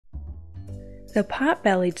The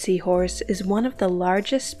pot-bellied seahorse is one of the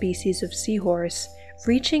largest species of seahorse,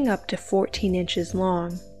 reaching up to 14 inches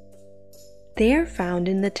long. They are found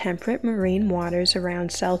in the temperate marine waters around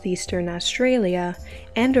southeastern Australia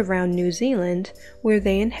and around New Zealand, where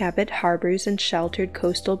they inhabit harbors and sheltered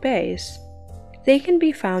coastal bays. They can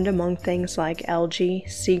be found among things like algae,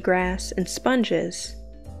 seagrass, and sponges.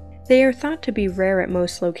 They are thought to be rare at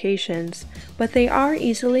most locations, but they are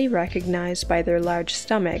easily recognized by their large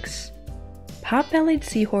stomachs. Pot-bellied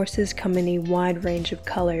seahorses come in a wide range of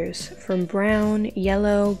colors, from brown,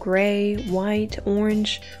 yellow, gray, white,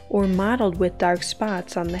 orange, or mottled with dark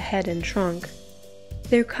spots on the head and trunk.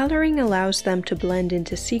 Their coloring allows them to blend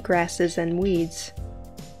into seagrasses and weeds.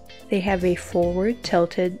 They have a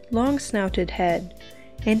forward-tilted, long-snouted head,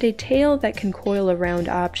 and a tail that can coil around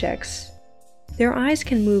objects. Their eyes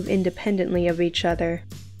can move independently of each other.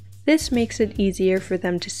 This makes it easier for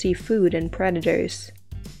them to see food and predators.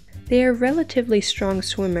 They are relatively strong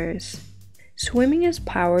swimmers. Swimming is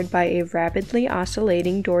powered by a rapidly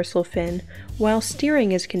oscillating dorsal fin, while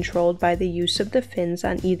steering is controlled by the use of the fins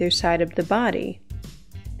on either side of the body.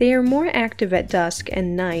 They are more active at dusk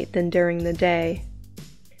and night than during the day.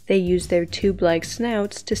 They use their tube-like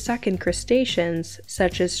snouts to suck in crustaceans,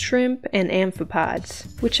 such as shrimp and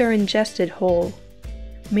amphipods, which are ingested whole.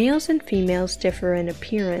 Males and females differ in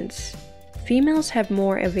appearance. Females have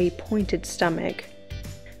more of a pointed stomach.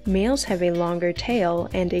 Males have a longer tail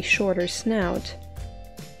and a shorter snout.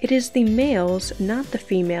 It is the males, not the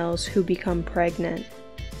females, who become pregnant.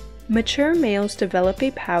 Mature males develop a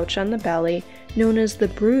pouch on the belly known as the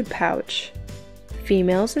brood pouch.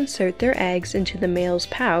 Females insert their eggs into the male's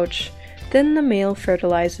pouch, then the male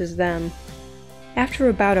fertilizes them. After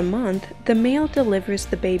about a month, the male delivers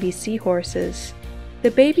the baby seahorses. The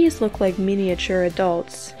babies look like miniature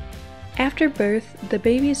adults. After birth, the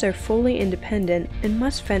babies are fully independent and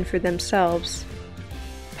must fend for themselves.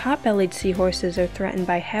 Pot-bellied seahorses are threatened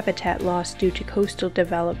by habitat loss due to coastal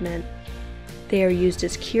development. They are used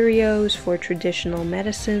as curios, for traditional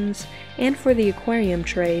medicines, and for the aquarium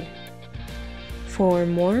trade. For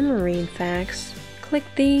more marine facts, click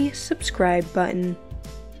the subscribe button.